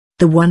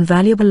The one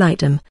valuable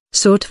item,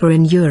 sought for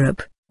in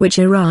Europe, which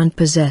Iran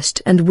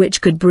possessed and which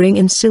could bring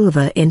in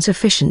silver in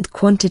sufficient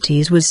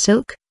quantities, was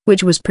silk,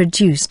 which was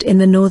produced in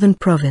the northern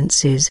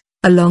provinces,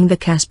 along the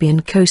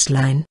Caspian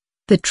coastline.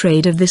 The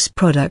trade of this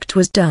product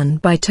was done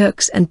by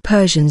Turks and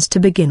Persians to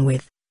begin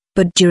with.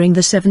 But during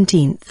the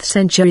 17th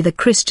century the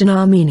Christian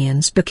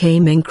Armenians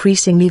became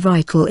increasingly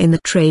vital in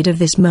the trade of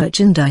this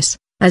merchandise,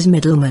 as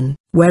middlemen,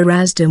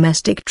 whereas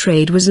domestic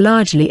trade was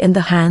largely in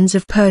the hands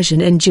of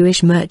Persian and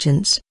Jewish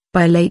merchants.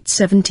 By late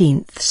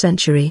 17th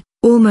century,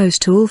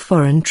 almost all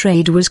foreign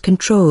trade was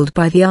controlled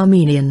by the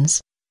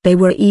Armenians. They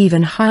were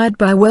even hired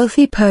by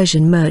wealthy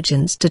Persian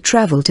merchants to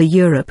travel to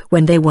Europe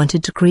when they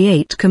wanted to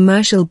create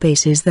commercial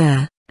bases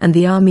there, and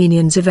the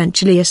Armenians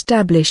eventually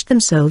established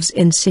themselves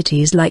in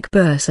cities like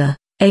Bursa,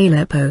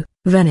 Aleppo,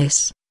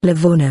 Venice,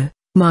 Livorno,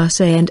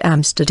 Marseille and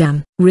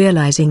Amsterdam.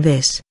 Realizing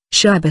this,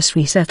 Shah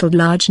Basri settled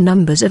large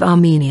numbers of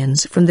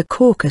Armenians from the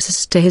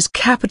Caucasus to his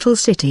capital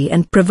city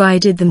and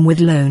provided them with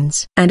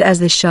loans. And as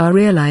the Shah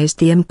realized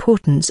the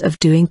importance of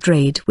doing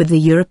trade with the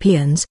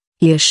Europeans,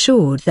 he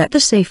assured that the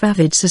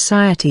Safavid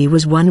society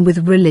was one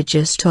with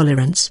religious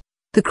tolerance.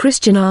 The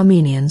Christian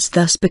Armenians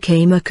thus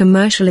became a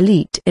commercial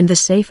elite in the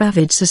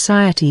Safavid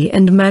society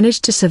and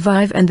managed to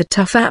survive in the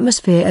tough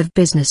atmosphere of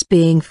business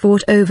being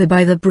fought over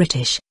by the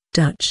British,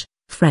 Dutch,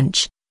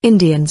 French,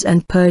 Indians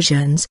and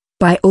Persians,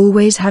 by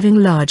always having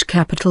large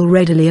capital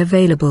readily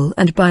available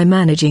and by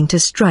managing to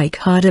strike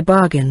harder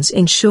bargains,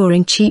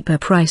 ensuring cheaper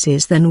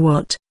prices than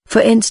what,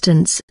 for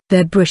instance,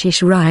 their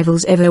British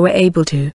rivals ever were able to.